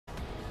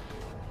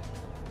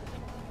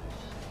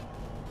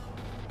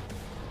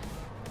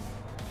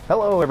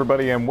Hello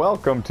everybody and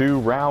welcome to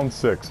round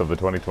 6 of the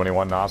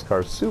 2021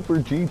 NOSSCAR Super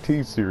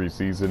GT Series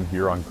season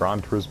here on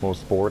Gran Turismo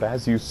Sport.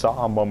 As you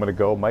saw a moment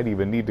ago, might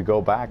even need to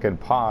go back and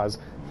pause,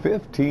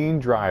 15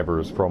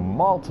 drivers from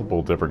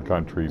multiple different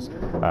countries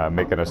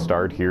making a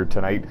start here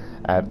tonight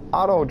at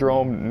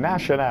Autodromo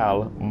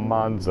Nationale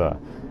Monza.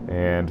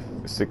 And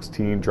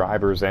 16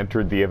 drivers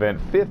entered the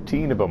event.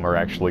 15 of them are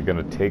actually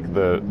going to take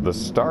the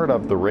start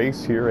of the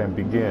race here and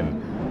begin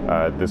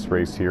this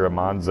race here at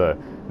Monza.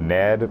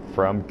 Ned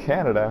from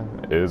Canada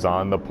is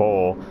on the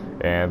pole,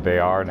 and they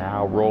are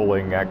now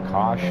rolling at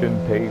caution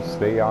pace.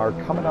 They are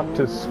coming up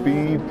to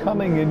speed,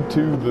 coming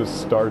into the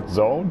start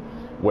zone,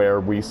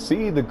 where we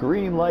see the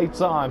green lights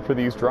on for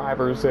these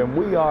drivers, and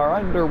we are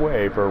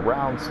underway for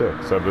round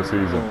 6 of the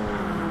season.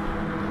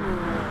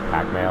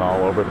 Pac-Man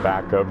all over the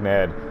back of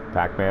Ned.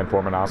 Pac-Man,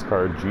 former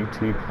NOSSCAR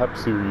GT Cup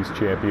Series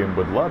champion,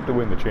 would love to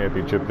win the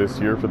championship this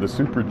year for the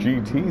Super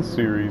GT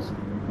Series.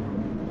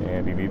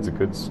 And he needs a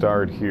good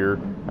start here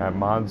at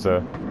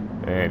Monza.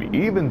 And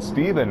even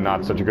Steven,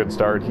 not such a good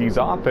start. He's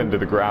off into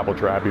the gravel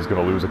trap. He's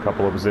going to lose a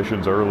couple of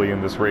positions early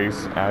in this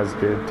race, as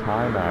did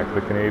Timac,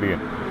 the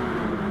Canadian.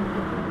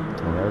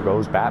 And there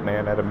goes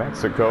Batman out of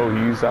Mexico.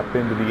 He's up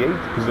into the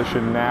 8th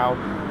position now.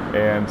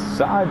 And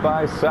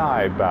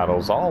side-by-side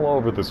battles all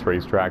over this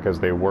racetrack as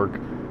they work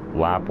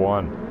lap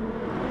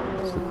 1.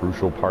 It's the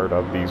crucial part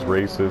of these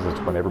races. It's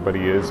when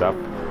everybody is up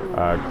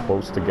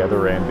close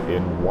together and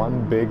in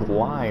one big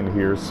line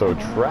here, so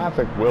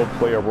traffic will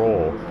play a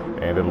role,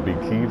 and it'll be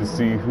key to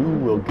see who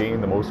will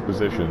gain the most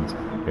positions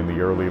in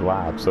the early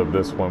laps of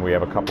this one. We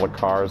have a couple of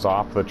cars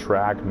off the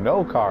track,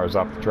 no cars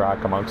off the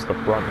track amongst the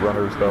front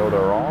runners though.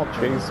 They're all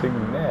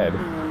chasing Ned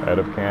out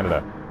of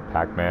Canada.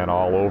 Pac-Man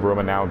all over him,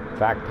 and now in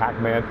fact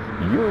Pac-Man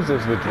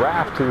uses the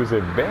draft to his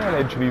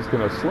advantage, and he's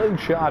going to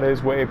slingshot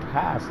his way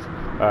past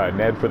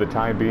Ned for the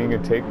time being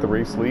and take the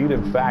race lead.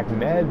 In fact,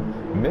 Ned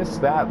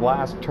missed that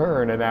last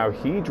turn, and now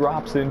he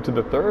drops into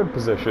the 3rd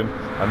position.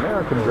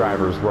 American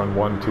drivers run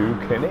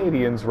 1-2,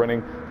 Canadians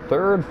running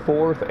 3rd,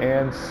 4th,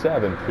 and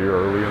 7th here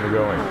early in the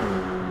going.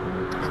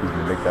 Excuse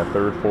me, make that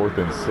 3rd, 4th,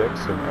 and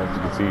 6th, and as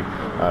you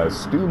can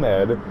see, Stu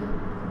Med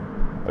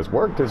has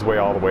worked his way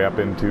all the way up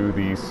into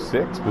the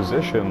 6th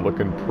position,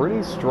 looking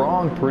pretty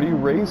strong, pretty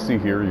racy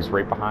here. He's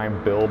right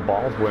behind Bill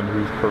Baldwin,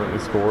 who's currently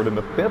scored in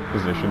the 5th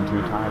position,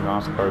 2-time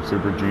NOSSCAR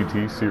Super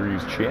GT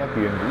Series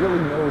champion.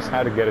 Really knows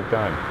how to get it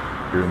done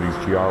here in these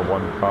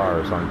GR1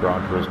 cars on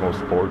Gran Turismo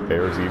Sport.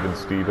 There's even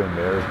Steven,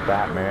 there's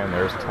Batman,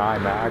 there's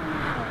Timac,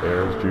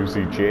 there's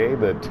Juicy J.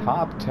 The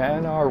top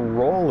 10 are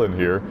rolling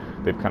here.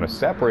 They've kind of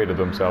separated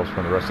themselves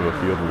from the rest of the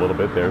field a little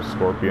bit. There's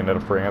Scorpion out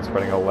of France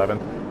running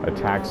 11th.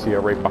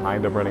 Ataxia right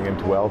behind him running in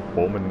 12th.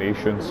 Bowman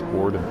Nation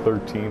scored in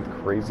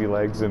 13th. Crazy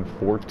Legs in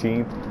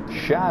 14th.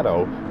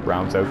 Shadow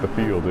rounds out the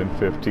field in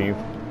 15th.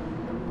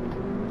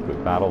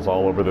 With battles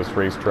all over this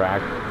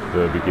racetrack.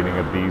 The beginning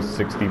of these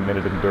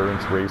 60-minute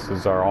endurance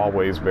races are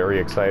always very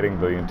exciting.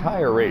 The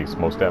entire race,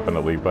 most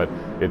definitely, but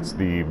it's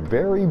the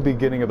very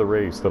beginning of the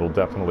race that'll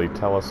definitely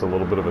tell us a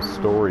little bit of a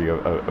story,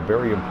 a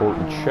very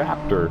important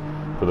chapter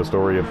for the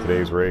story of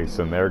today's race.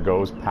 And there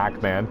goes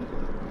Pac-Man.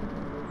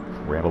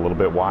 Ran a little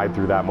bit wide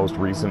through that most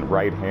recent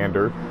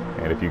right-hander,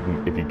 and if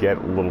you get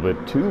a little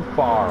bit too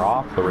far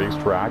off the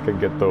racetrack and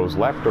get those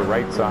left or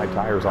right side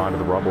tires onto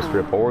the rumble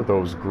strip or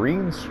those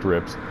green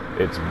strips,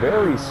 it's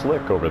very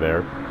slick over there,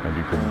 and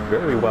you can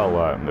very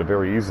well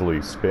very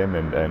easily spin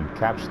and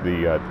catch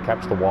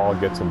the wall,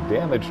 get some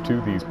damage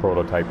to these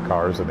prototype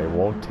cars, and they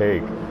won't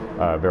take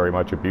very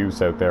much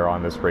abuse out there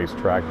on this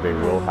racetrack. They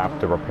will have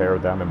to repair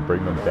them and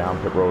bring them down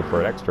pit road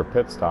for an extra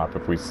pit stop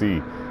if we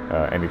see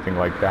anything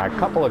like that.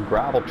 Couple of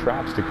gravel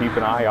traps to keep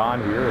an eye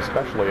on here,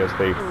 especially as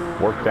they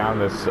work down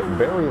this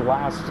very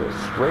last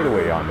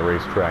straightaway on the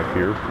racetrack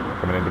here.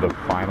 Coming into the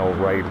final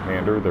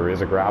right-hander, there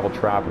is a gravel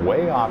trap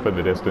way off in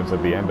the distance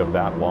at the end of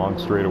that long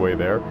straightaway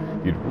there.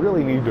 You'd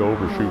really need to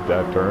overshoot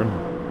that turn,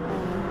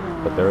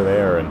 but they're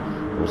there, and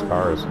those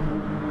cars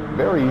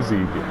very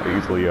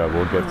easily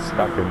will get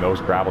stuck in those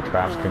gravel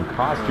traps. Can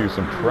cost you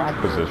some track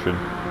position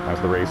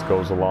as the race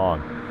goes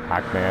along.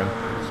 Pac-Man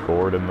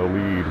scored in the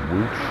lead.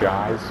 Woot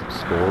Shies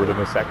scored in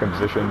the 2nd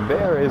position.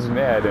 There is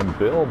Ned, and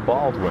Bill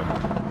Baldwin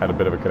had a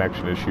bit of a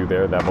connection issue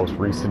there that most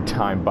recent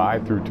time by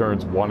through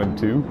turns 1 and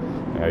 2.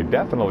 And I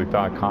definitely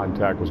thought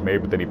contact was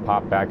made, but then he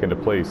popped back into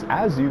place.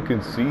 As you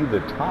can see, the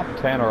top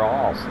 10 are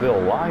all still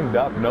lined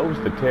up, nose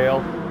to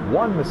tail.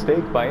 One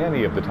mistake by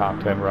any of the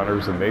top 10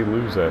 runners, and they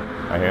lose a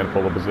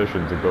handful of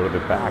positions and go to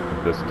the back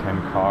of this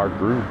 10-car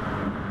group.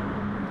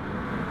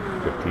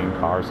 15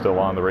 cars still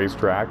on the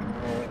racetrack.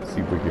 Let's see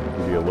if we can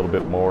give you a little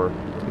bit more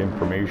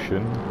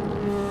information.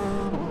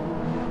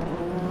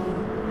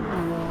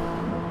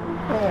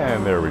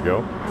 And there we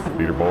go.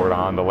 Leaderboard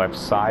on the left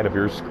side of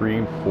your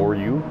screen for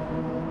you.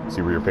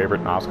 See where your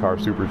favorite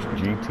NOSSCAR Super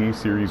GT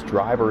Series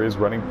driver is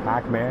running.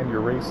 Pac-Man,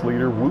 your race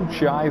leader. Woot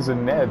Shies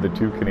and Ned, the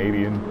 2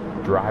 Canadian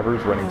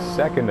drivers, running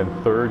 2nd and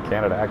 3rd.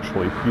 Canada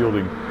actually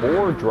fielding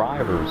 4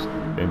 drivers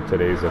in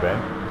today's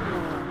event.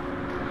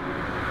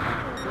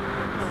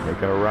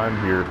 Making a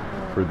run here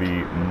for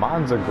the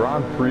Monza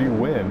Grand Prix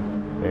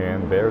win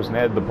And there's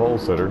Ned, the pole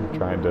sitter,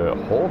 trying to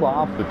hold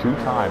off the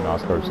two-time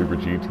NOSSCAR Super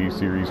GT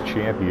Series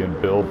champion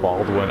Bill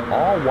Baldwin,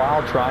 all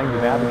while trying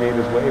to navigate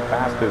his way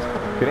past his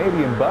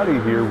Canadian buddy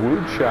here.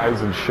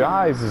 Woodshies and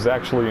Shies is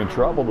actually in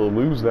trouble to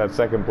lose that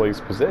second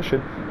place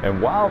position.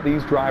 And while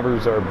these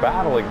drivers are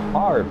battling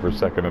hard for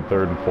second and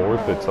third and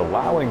fourth, it's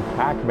allowing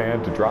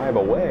Pac-Man to drive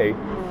away,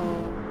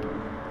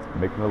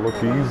 making it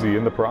look easy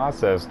in the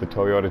process. The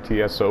Toyota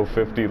TSO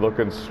 50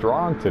 looking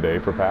strong today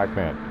for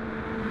Pac-Man.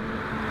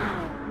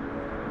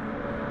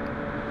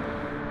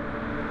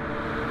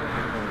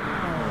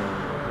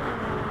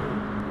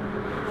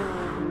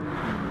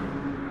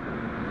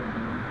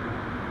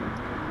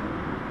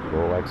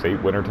 Rolex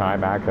 8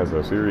 wintertime. Mac has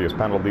a serious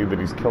penalty that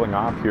he's killing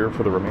off here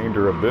for the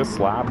remainder of this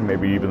lap,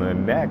 maybe even the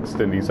next,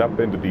 and he's up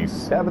into the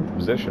 7th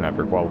position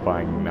after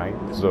qualifying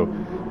 9th, so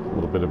a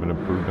little bit of an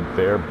improvement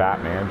there.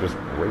 Batman just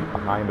right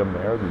behind him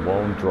there, the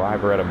lone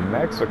driver out of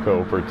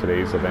Mexico for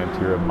today's event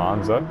here at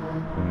Monza,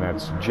 and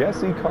that's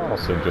Jesse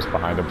Carlson just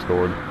behind him,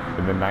 scored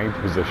in the 9th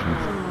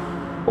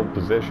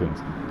positions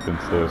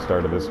since the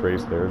start of this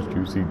race. There's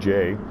Juicy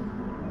J,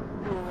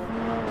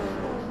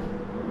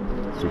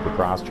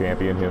 Supercross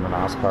champion here in the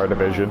NOSSCAR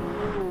division,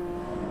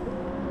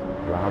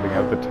 rounding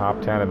out the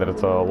top 10, and then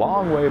it's a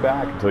long way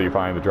back until you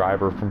find the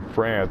driver from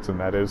France, and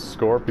that is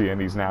Scorpion.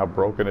 He's now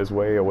broken his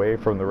way away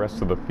from the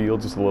rest of the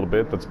field just a little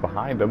bit that's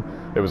behind him.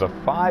 It was a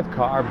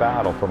 5-car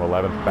battle from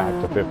 11th back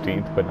to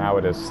 15th, but now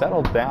it has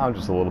settled down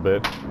just a little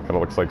bit. Kind of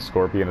looks like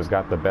Scorpion has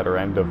got the better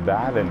end of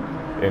that,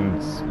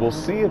 and we'll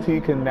see if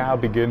he can now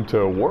begin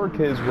to work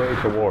his way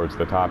towards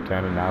the top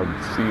 10, and now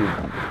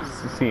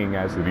seeing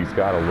as that he's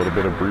got a little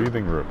bit of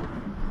breathing room.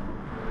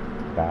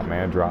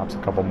 Batman drops a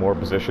couple more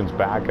positions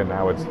back, and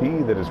now it's he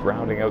that is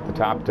rounding out the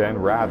top 10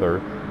 rather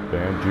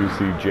than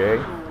Juicy J.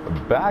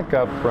 Back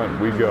up front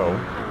we go.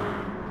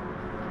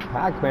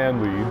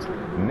 Pac-Man leads.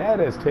 Ned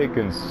has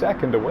taken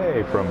second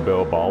away from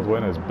Bill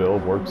Baldwin as Bill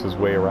works his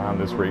way around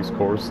this race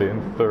course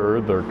in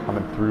third. They're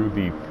coming through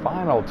the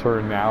final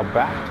turn now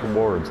back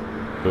towards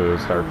the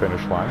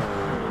start-finish line.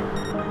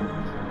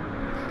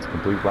 It's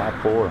complete lap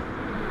 4.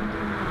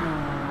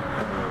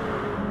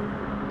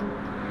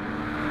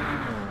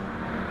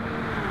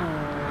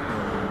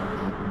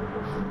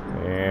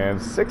 And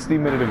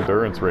 60-minute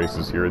endurance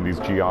races here in these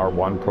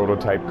GR1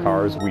 prototype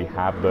cars. We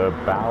have the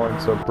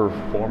balance of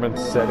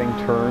performance setting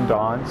turned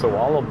on, so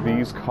all of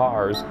these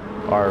cars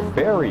are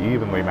very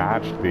evenly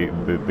matched.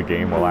 The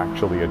game will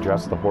actually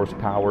adjust the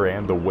horsepower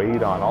and the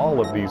weight on all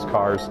of these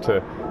cars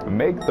to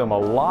make them a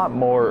lot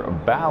more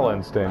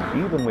balanced and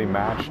evenly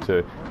matched,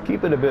 to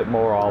keep it a bit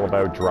more all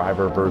about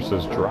driver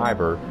versus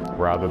driver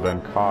rather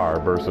than car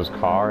versus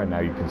car. And now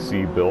you can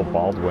see Bill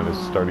Baldwin is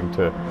starting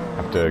to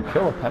have to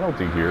kill a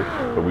penalty here,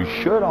 but we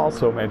should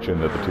also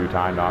mention that the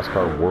two-time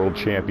NOSSCAR world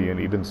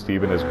champion Even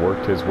Steven has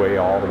worked his way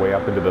all the way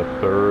up into the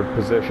 3rd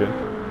position,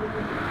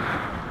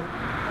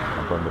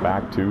 from the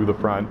back to the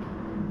front,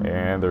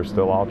 and they're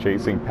still all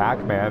chasing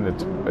Pac-Man.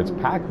 It's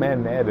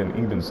Pac-Man, Ned, and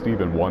Even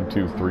Steven 1,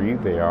 2, 3.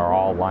 They are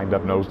all lined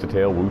up nose to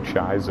tail.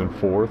 Woodshies in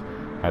 4th.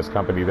 Has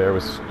company there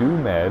with Stu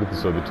Med,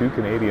 so the two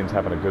Canadians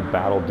having a good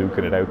battle,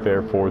 duking it out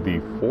there for the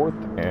 4th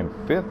and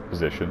 5th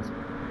positions.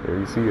 There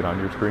you see it on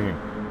your screen.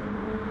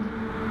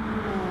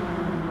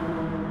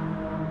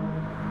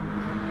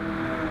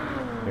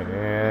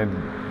 And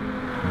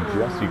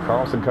Jesse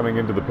Carlson coming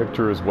into the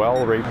picture as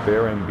well, right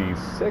there in the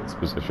 6th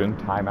position.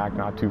 Timac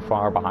not too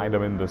far behind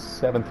him in the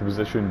 7th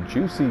position.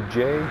 Juicy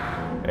J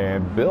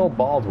and Bill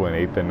Baldwin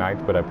 8th and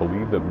 9th, but I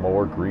believe that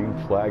more green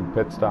flag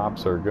pit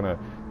stops are going to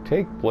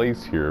take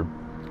place here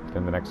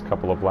in the next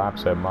couple of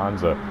laps at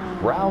Monza.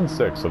 Round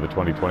 6 of the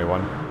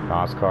 2021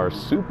 NOSSCAR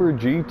Super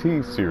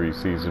GT Series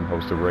season,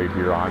 hosted right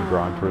here on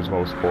Gran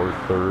Turismo Sport.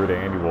 3rd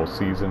annual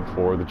season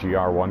for the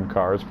GR1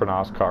 cars for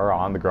NOSSCAR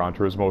on the Gran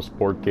Turismo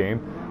Sport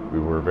game. We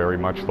were very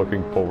much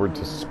looking forward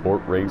to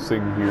sport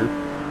racing here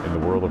in the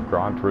world of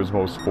Gran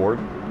Turismo Sport.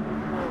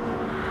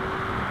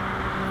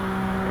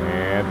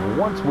 And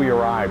once we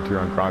arrived here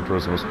on Gran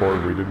Turismo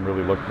Sport, we didn't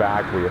really look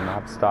back. We have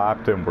not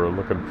stopped, and we're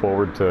looking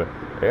forward to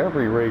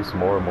every race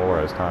more and more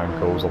as time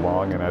goes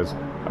along and as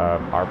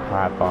our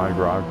path on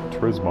Gran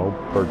Turismo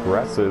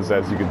progresses.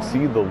 As you can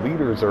see, the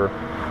leaders are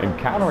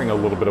encountering a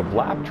little bit of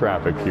lap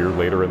traffic here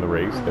later in the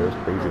race. There's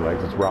Crazy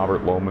Legs. It's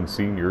Robert Lohman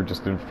Sr.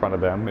 just in front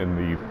of them in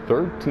the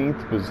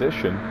 13th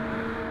position.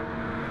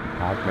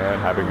 Pac-Man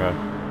having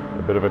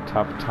a bit of a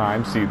tough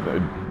time. See,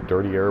 the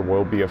dirty air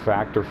will be a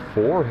factor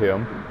for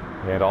him.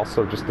 And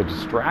also just the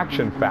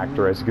distraction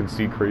factor. As you can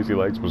see, Crazy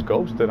Legs was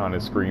ghosted on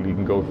his screen. He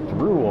can go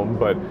through them,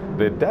 but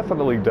it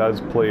definitely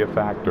does play a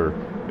factor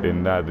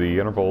in the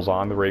intervals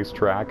on the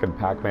racetrack. And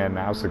Pac-Man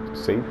now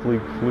safely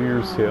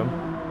clears him.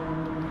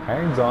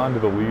 Hangs on to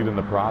the lead in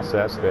the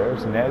process.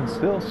 There's Ned,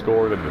 still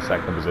scored in the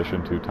 2nd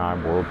position.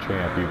 2-time world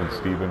champ. Even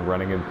Steven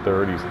running in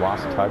 3rd. He's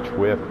lost touch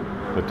with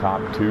the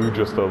top 2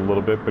 just a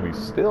little bit, but he's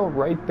still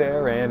right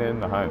there and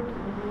in the hunt.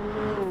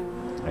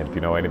 And if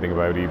you know anything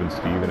about Even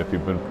Steven, if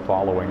you've been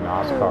following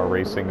NOSSCAR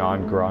racing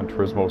on Gran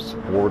Turismo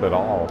Sport at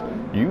all,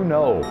 you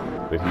know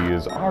that he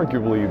is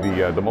arguably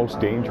the most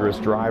dangerous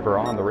driver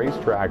on the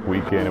racetrack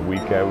week in and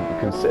week out.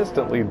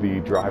 Consistently the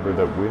driver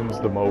that wins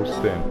the most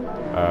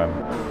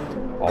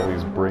and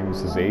always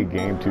brings his A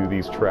game to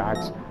these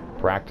tracks.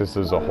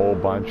 Practices a whole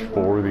bunch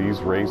for these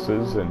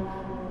races, and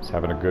he's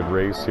having a good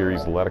race here.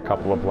 He's led a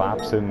couple of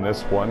laps in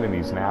this one, and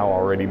he's now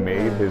already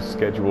made his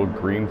scheduled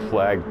green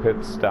flag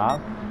pit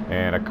stop.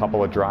 And a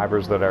couple of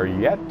drivers that are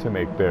yet to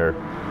make their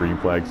green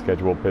flag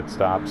scheduled pit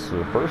stops.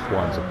 The first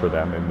ones for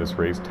them in this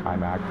race,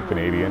 Timac, the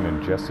Canadian,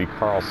 and Jesse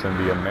Carlson,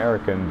 the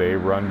American. They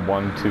run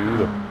 1-2,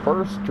 the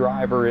first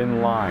driver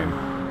in line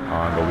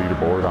on the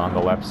leaderboard on the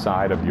left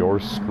side of your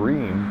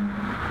screen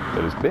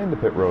that has been to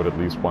pit road at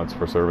least once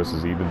for service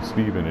is Even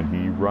Steven, and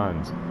he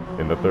runs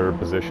in the third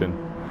position.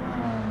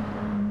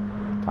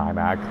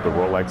 Timac, the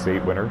Rolex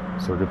 8 winner,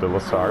 Circuit de la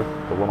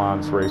Sarthe, the Le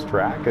Mans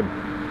racetrack, and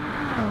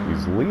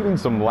he's leading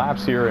some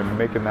laps here and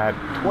making that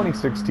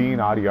 2016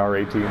 Audi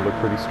R18 look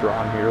pretty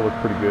strong here, look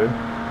pretty good.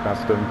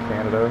 Custom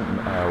Canada,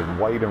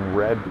 white and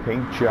red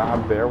paint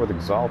job there with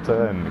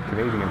Axalta and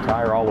Canadian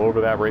Tire all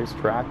over that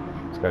racetrack.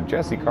 He's got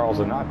Jesse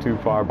Carlson not too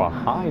far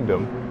behind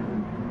him.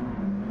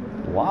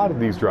 A lot of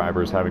these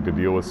drivers having to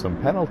deal with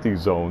some penalty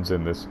zones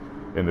in this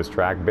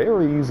track.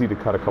 Very easy to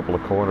cut a couple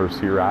of corners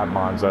here at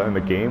Monza, and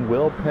the game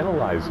will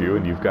penalize you,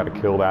 and you've got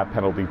to kill that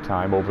penalty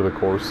time over the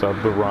course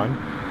of the run.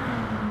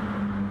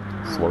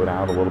 Slow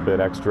down a little bit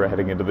extra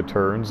heading into the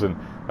turns and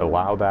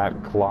allow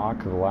that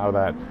clock, allow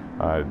that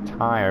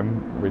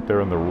time right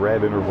there in the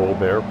red interval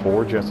there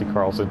for Jesse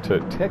Carlson to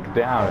tick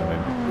down, and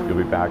then you'll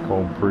be back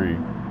home free.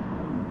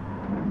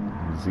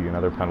 You see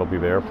another penalty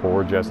there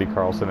for Jesse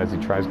Carlson as he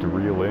tries to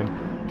reel in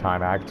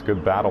Timac. It's a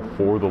good battle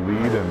for the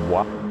lead, and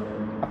what's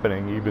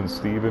happening? Even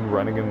Steven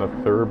running in the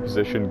third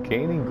position,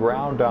 gaining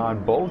ground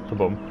on both of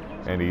them,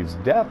 and he's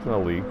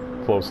definitely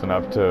close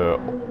enough to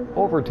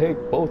overtake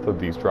both of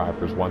these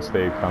drivers once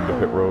they come to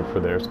pit road for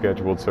their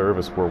scheduled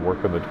service. We're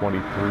working the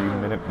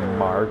 23-minute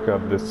mark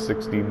of this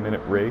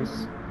 60-minute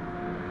race.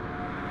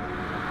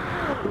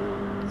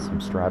 Some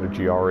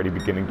strategy already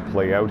beginning to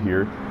play out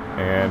here,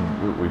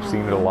 and we've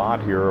seen it a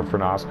lot here for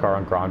NOSSCAR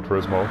and Gran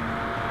Turismo.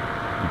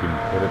 You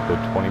can pit at the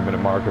 20-minute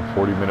mark or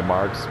 40-minute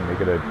marks,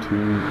 make it a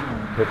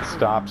 2 pit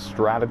stop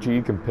strategy.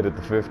 You can pit at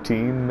the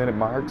 15-minute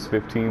marks,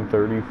 15,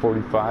 30,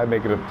 45,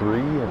 make it a 3,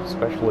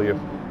 especially if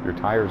your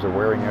tires are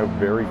wearing out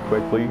very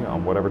quickly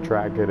on whatever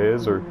track it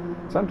is, or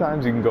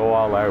sometimes you can go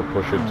all out,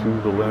 push it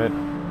to the limit,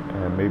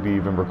 and maybe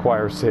even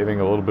require saving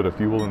a little bit of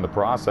fuel in the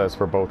process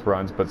for both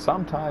runs. But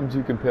sometimes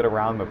you can pit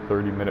around the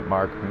 30-minute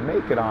mark,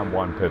 make it on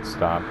 1 pit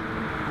stop,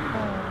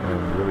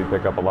 and really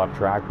pick up a lot of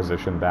track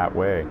position that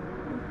way.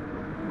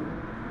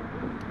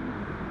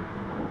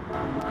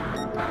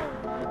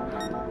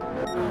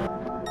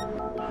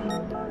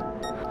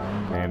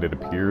 And it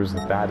appears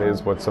that that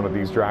is what some of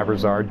these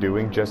drivers are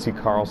doing. Jesse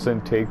Carlson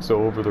takes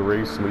over the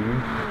race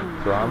lead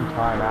from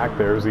Timac.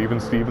 There's Even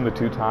Steven, the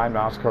 2-time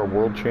NOSSCAR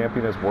World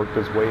Champion, has worked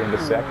his way into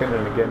second.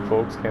 And again,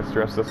 folks, can't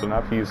stress this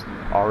enough, he's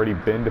already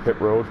been to pit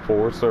road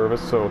for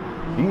service. So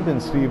Even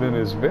Steven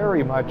is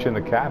very much in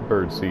the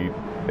catbird seat,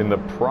 in the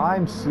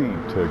prime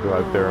seat to go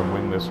out there and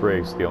win this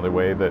race. The only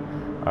way that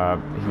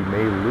he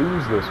may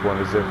lose this one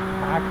is if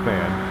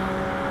Pac-Man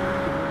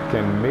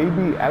can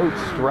maybe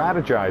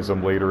out-strategize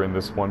him later in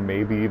this one,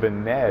 maybe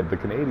even Ned, the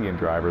Canadian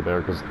driver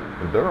there, because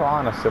they're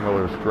on a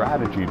similar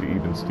strategy to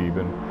Even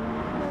Steven.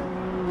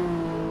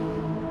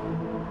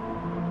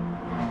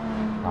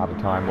 A lot of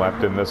time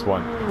left in this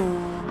one.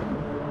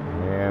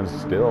 And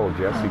still,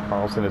 Jesse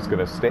Carlson is going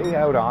to stay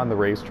out on the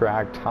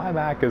racetrack.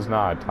 Timac is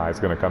not. Ty's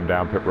going to come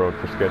down pit road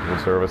for scheduled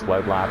service,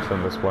 led laps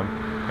in this one,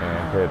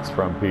 and hits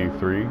from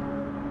P3.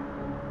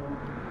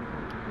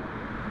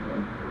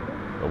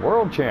 The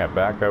world champ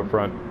back out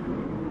front.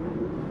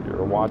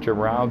 You're watching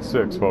round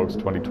 6, folks.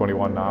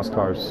 2021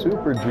 NOSSCAR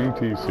Super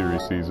GT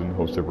Series season,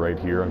 hosted right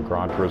here on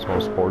Gran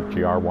Turismo Sport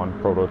GR1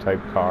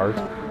 prototype cars.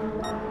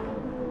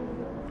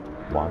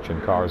 Watching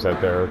cars out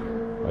there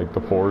like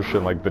the Porsche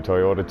and like the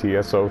Toyota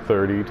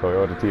TS030,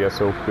 Toyota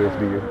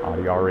TS050,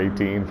 Audi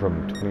R18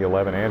 from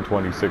 2011 and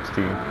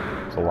 2016.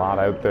 There's a lot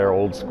out there.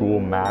 Old school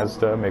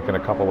Mazda making a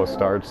couple of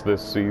starts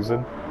this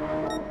season.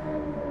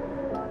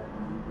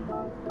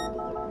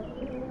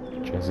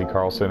 Jesse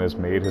Carlson has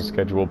made his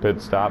scheduled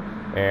pit stop,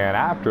 and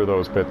after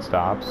those pit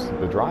stops,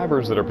 the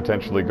drivers that are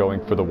potentially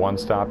going for the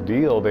one-stop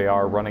deal, they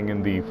are running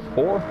in the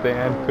 4th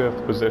and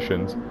 5th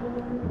positions.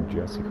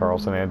 Jesse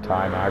Carlson and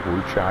Timac.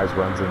 Ruchais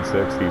runs in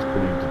 6th. He's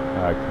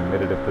pretty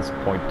committed at this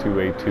point to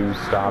a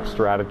 2-stop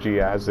strategy,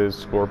 as is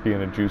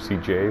Scorpion and Juicy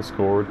J,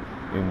 scored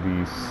in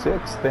the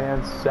 6th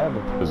and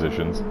 7th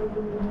positions.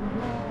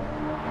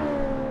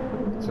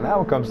 So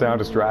now it comes down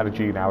to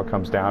strategy. Now it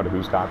comes down to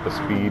who's got the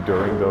speed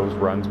during those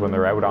runs when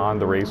they're out on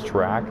the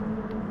racetrack.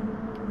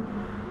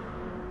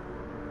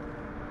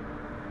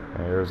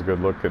 There's a good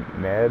look at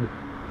Ned.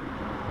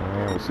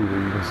 And we'll see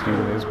where Even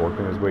Steven is,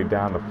 working his way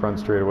down the front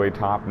straightaway.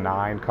 Top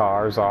 9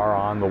 cars are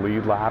on the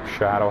lead lap.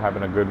 Shadow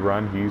having a good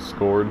run. He's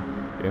scored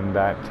in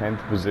that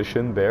 10th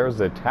position. There's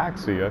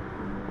Ataxia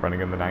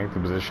running in the 9th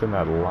position,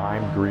 that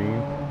lime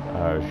green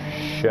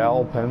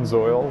Shell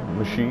Pennzoil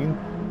machine.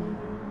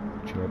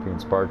 Champion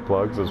spark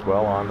plugs as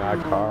well on that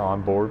car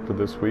on board for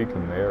this week.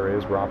 And there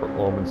is Robert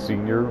Lohman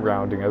Sr.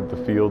 rounding out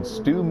the field.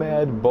 Stu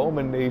Med,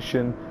 Bowman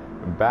Nation,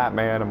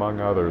 Batman, among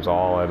others,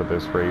 all out of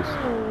this race.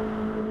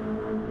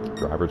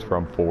 Drivers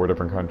from 4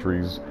 different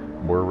countries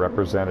were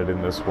represented in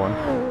this one,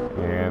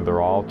 and they're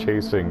all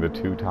chasing the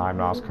 2-time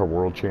NOSSCAR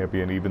World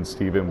Champion Even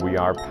Steven. We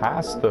are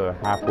past the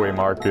halfway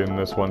mark in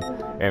this one,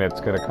 and it's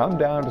going to come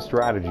down to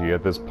strategy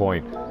at this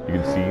point. You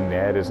can see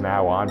Ned is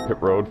now on pit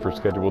road for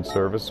scheduled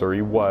service, or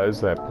he was.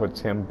 That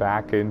puts him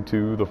back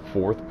into the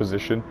 4th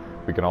position.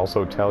 We can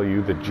also tell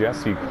you that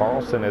Jesse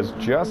Carlson has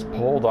just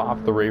pulled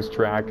off the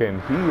racetrack,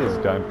 and he is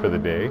done for the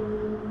day.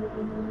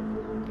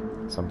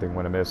 Something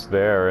went amiss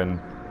there, and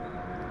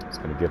he's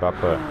going to give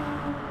up a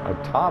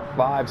top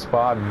 5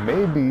 spot,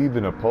 maybe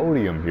even a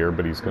podium here,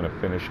 but he's going to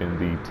finish in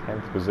the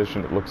 10th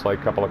position. It looks like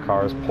a couple of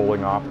cars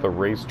pulling off the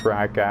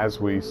racetrack as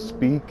we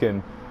speak,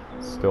 and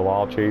still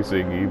all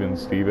chasing Even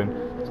Steven.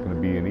 It's going to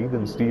be an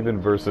Even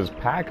Steven versus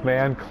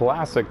Pac-Man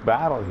classic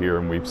battle here,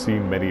 and we've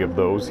seen many of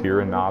those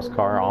here in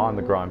NOSSCAR on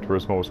the Gran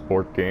Turismo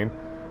Sport game.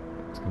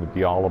 It's going to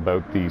be all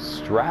about the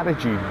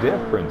strategy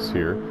difference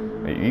here.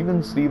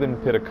 Even Steven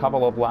pit a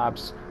couple of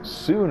laps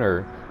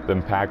sooner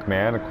than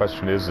Pac-Man. The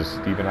question is, does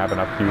Steven have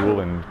enough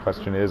fuel? And the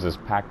question is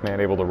Pac-Man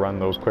able to run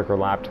those quicker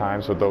lap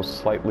times with those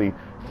slightly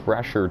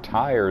fresher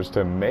tires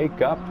to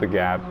make up the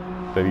gap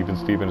that Even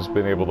Steven has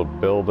been able to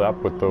build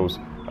up with those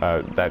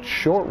that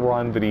short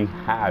run that he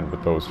had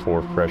with those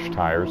 4 fresh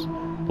tires?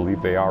 I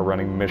believe they are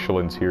running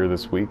Michelins here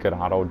this week at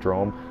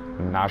Autodromo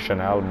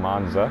Nationale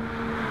Monza.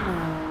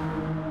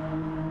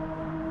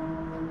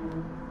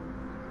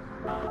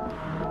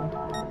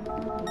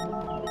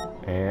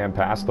 And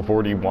past the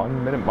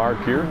 41-minute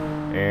mark here,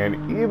 and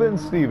Even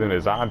Steven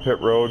is on pit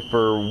road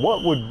for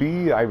what would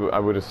be, I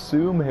would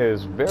assume,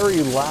 his very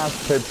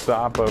last pit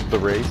stop of the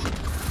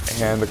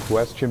race. And the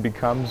question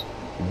becomes,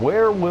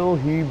 where will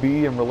he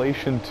be in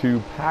relation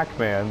to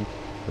Pac-Man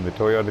in the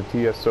Toyota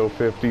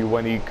TS050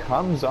 when he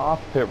comes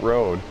off pit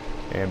road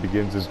and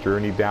begins his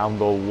journey down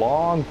the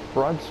long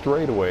front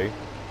straightaway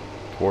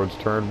towards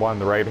turn 1,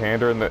 the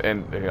right-hander?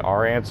 And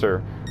our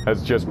answer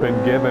has just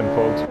been given,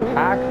 folks.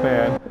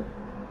 Pac-Man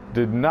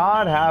did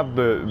not have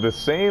the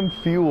same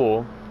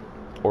fuel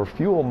or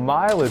fuel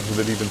mileage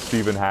that Even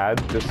Steven had,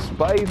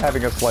 despite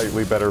having a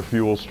slightly better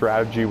fuel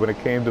strategy when it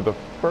came to the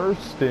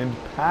first stint.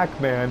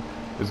 Pac-Man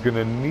is going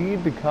to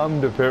need to come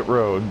to pit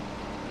road,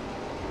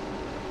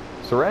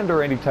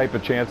 surrender any type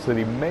of chance that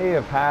he may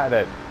have had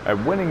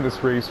at winning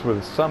this race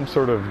with some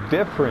sort of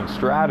different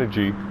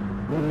strategy,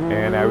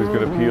 and now he's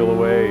going to peel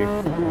away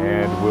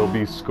and will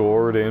be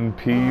scored in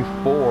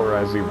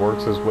P4 as he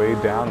works his way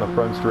down the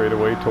front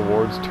straightaway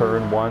towards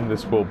turn 1.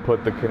 This will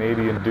put the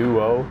Canadian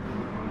duo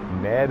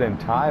Ned and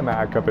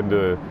Timac up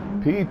into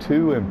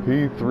P2 and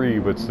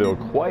P3, but still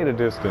quite a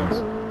distance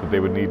that they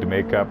would need to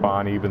make up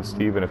on Even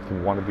Steven if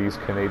one of these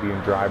Canadian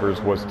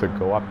drivers was to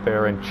go up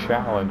there and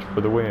challenge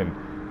for the win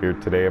here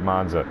today at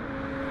Monza.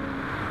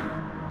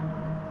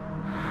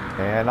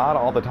 And not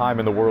all the time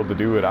in the world to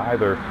do it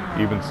either.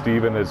 Even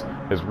Steven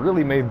has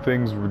really made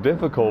things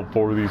difficult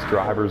for these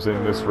drivers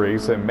in this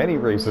race, and many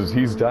races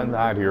he's done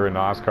that here in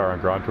NOSSCAR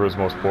and Gran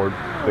Turismo Sport.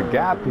 The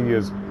gap he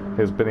has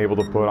been able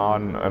to put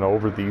on and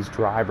over these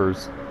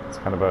drivers, it's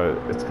kind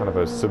of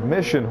a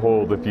submission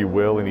hold, if you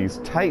will, and he's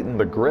tightened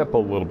the grip a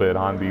little bit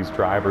on these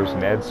drivers.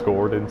 Ned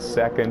scored in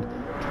 2nd,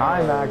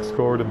 Timac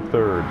scored in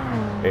 3rd.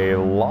 A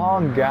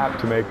long gap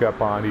to make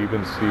up on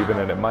Even Steven,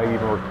 and it might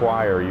even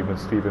require Even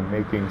Steven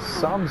making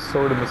some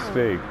sort of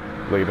mistake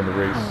late in the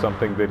race,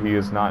 something that he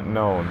is not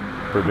known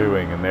for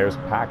doing. And there's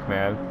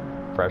Pac-Man,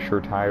 fresher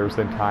tires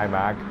than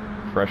Timac,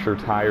 fresher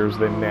tires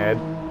than Ned,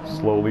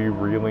 slowly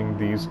reeling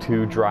these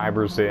 2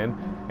 drivers in.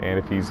 And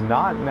if he's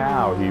not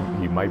now,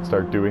 he might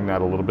start doing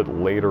that a little bit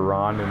later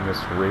on in this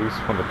race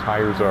when the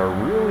tires are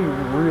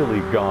really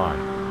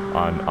gone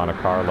on a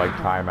car like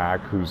Timac,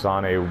 who's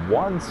on a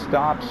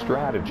one-stop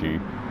strategy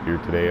here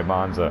today at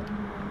Monza.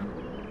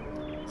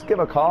 Let's give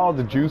a call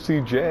to Juicy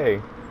J.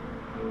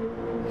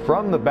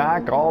 From the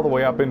back all the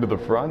way up into the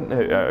front,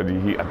 I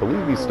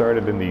believe he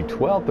started in the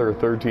 12th or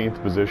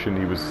 13th position.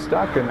 He was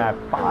stuck in that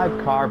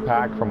 5-car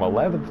pack from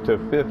 11th to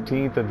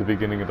 15th at the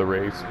beginning of the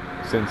race.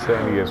 Since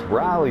then, he has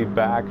rallied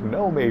back.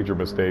 No major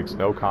mistakes,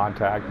 no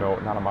contact,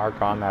 not a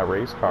mark on that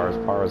race car as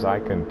far as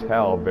I can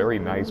tell. Very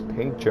nice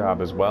paint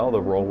job as well,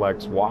 the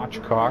Rolex watch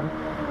car.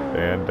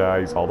 And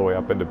he's all the way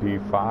up into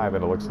P5,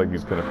 and it looks like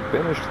he's going to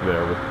finish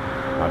there with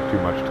not too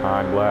much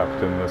time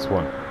left in this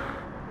one.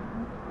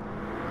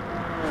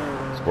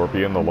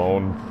 Scorpion, the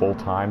lone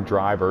full-time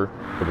driver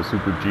for the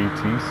Super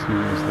GT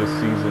Series this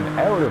season,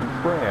 out of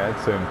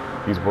France,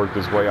 and he's worked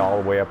his way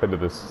all the way up into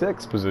the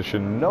 6th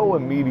position. No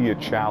immediate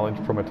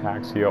challenge from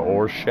Ataxia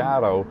or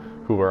Shadow,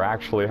 who are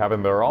actually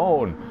having their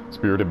own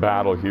spirited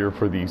battle here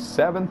for the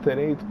 7th and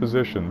 8th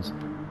positions.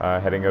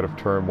 Heading out of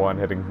turn 1,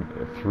 heading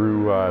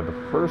through the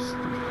first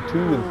 2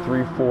 and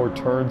 3, 4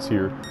 turns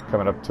here,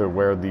 coming up to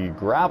where the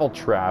gravel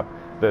trap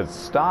that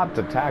stopped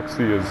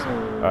Ataxia's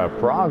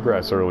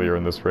progress earlier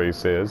in this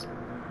race is.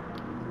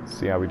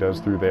 See how he does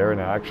through there, and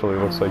it actually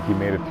looks like he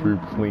made it through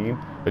clean.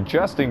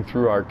 Adjusting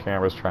through our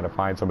cameras, trying to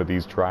find some of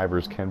these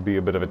drivers can be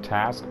a bit of a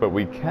task, but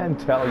we can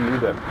tell you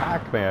that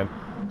Pac-Man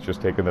is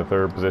just taking the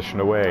 3rd position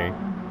away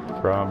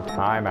from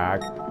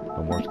Timac.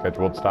 No more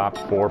scheduled stops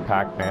for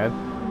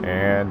Pac-Man.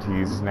 And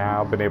he's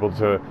now been able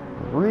to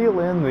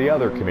reel in the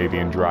other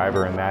Canadian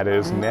driver, and that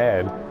is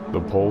Ned, the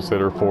pole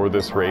sitter for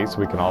this race.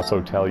 We can also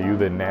tell you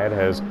that Ned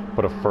has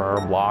put a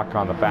firm lock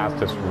on the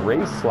fastest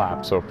race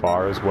lap so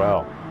far as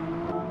well.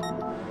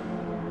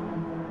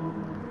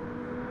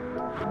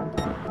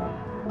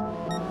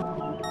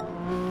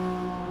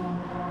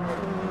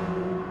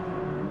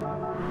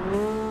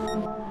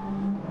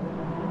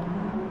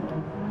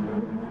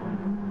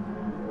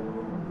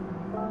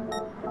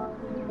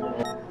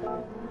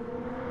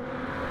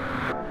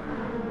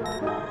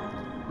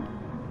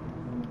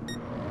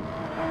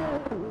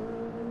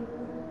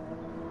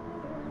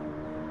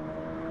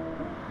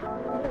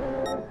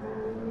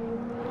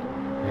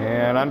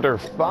 And under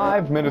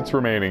 5 minutes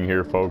remaining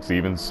here, folks.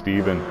 Even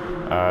Steven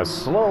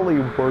slowly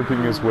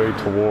working his way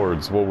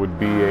towards what would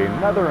be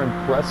another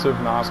impressive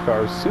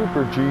NOSSCAR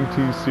Super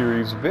GT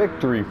Series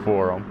victory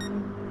for him.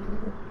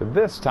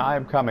 This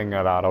time coming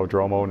at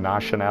Autodromo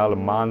Nationale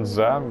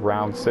Monza,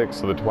 round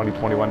 6 of the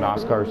 2021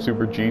 NOSSCAR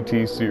Super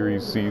GT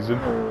Series season,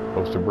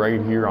 hosted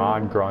right here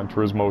on Gran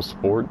Turismo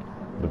Sport.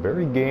 The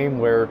very game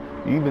where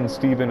even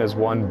Steven has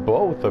won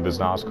both of his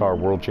NOSSCAR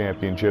World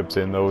Championships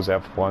in those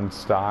F1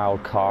 style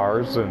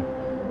cars, and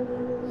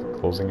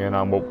closing in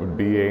on what would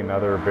be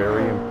another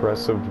very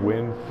impressive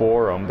win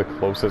for him. The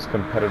closest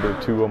competitor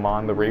to him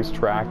on the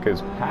racetrack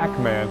is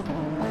Pac-Man,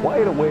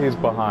 quite a ways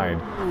behind,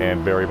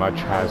 and very much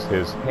has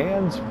his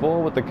hands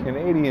full with the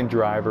Canadian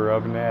driver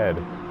of Ned.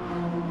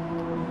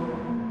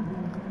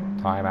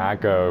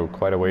 Timac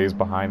quite a ways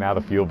behind now.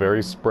 The field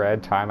very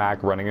spread.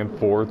 Timac running in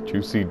 4th.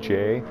 Juicy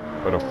J,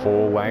 but a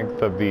full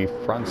length of the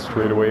front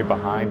straightaway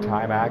behind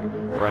Timac,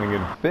 running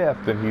in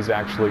 5th, and he's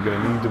actually going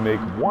to need to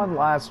make one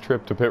last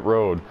trip to pit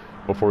road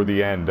before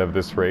the end of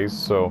this race.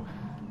 So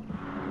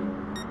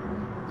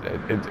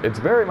it's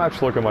very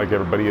much looking like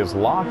everybody is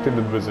locked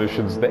into the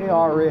positions they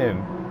are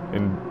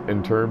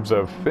in terms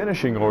of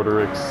finishing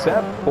order,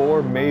 except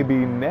for maybe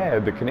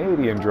Ned, the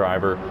Canadian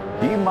driver.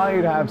 He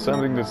might have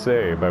something to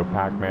say about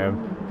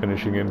Pac-Man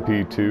finishing in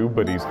P2,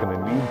 but he's going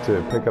to need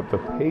to pick up the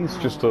pace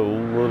just a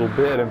little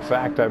bit. In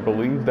fact, I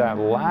believe that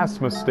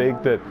last mistake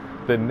that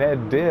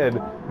Ned did,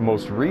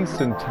 most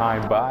recent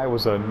time by,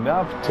 was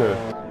enough to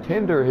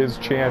hinder his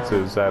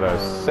chances at a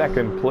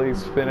 2nd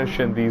place finish,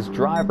 and these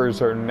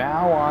drivers are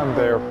now on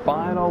their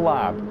final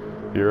lap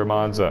here at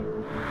Monza.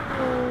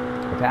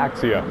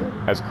 Ataxia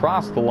has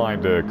crossed the line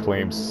to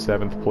claim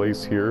 7th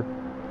place here,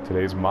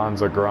 today's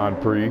Monza Grand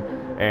Prix,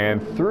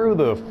 and through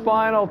the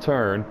final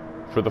turn,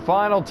 for the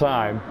final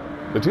time,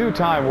 the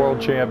 2-time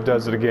world champ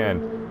does it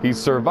again. He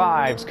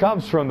survives,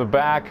 comes from the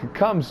back,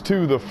 comes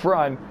to the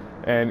front,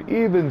 and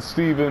even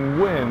Steven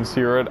wins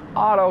here at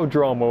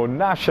Autodromo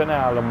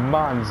Nationale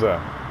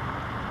Monza.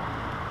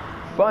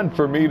 Fun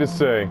for me to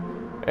say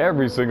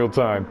every single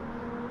time.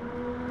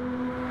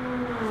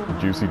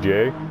 Juicy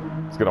J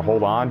is going to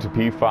hold on to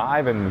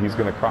P5, and he's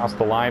going to cross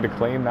the line to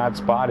claim that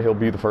spot. He'll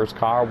be the first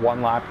car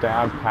 1 lap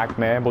down.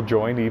 Pac-Man will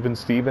join even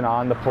Steven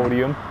on the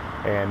podium,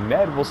 and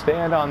Ned will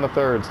stand on the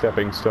 3rd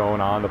stepping stone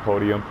on the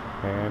podium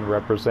and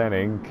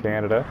representing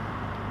Canada.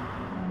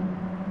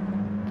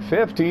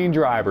 15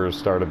 drivers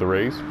started the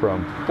race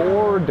from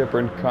 4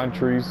 different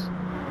countries,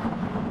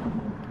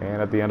 and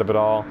at the end of it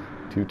all,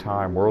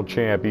 2-time world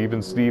champ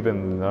even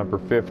Steven, number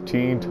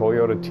 15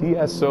 Toyota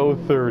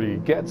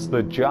TS030, gets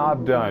the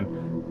job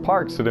done,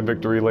 parks it in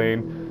victory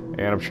lane,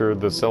 and I'm sure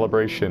the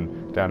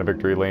celebration down in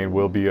victory lane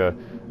will be a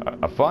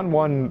fun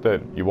one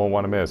that you won't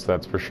want to miss,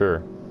 that's for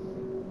sure.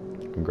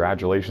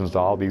 Congratulations to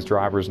all these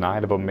drivers.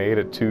 9 of them made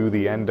it to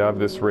the end of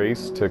this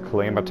race to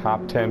claim a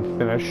top 10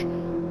 finish,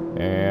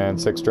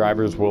 and 6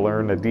 drivers will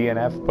earn a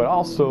DNF, but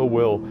also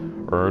will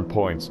earn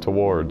points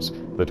towards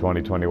the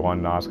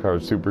 2021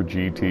 NOSSCAR Super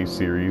GT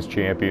Series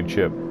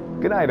Championship.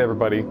 Good night,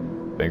 everybody.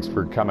 Thanks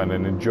for coming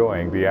and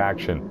enjoying the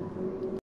action.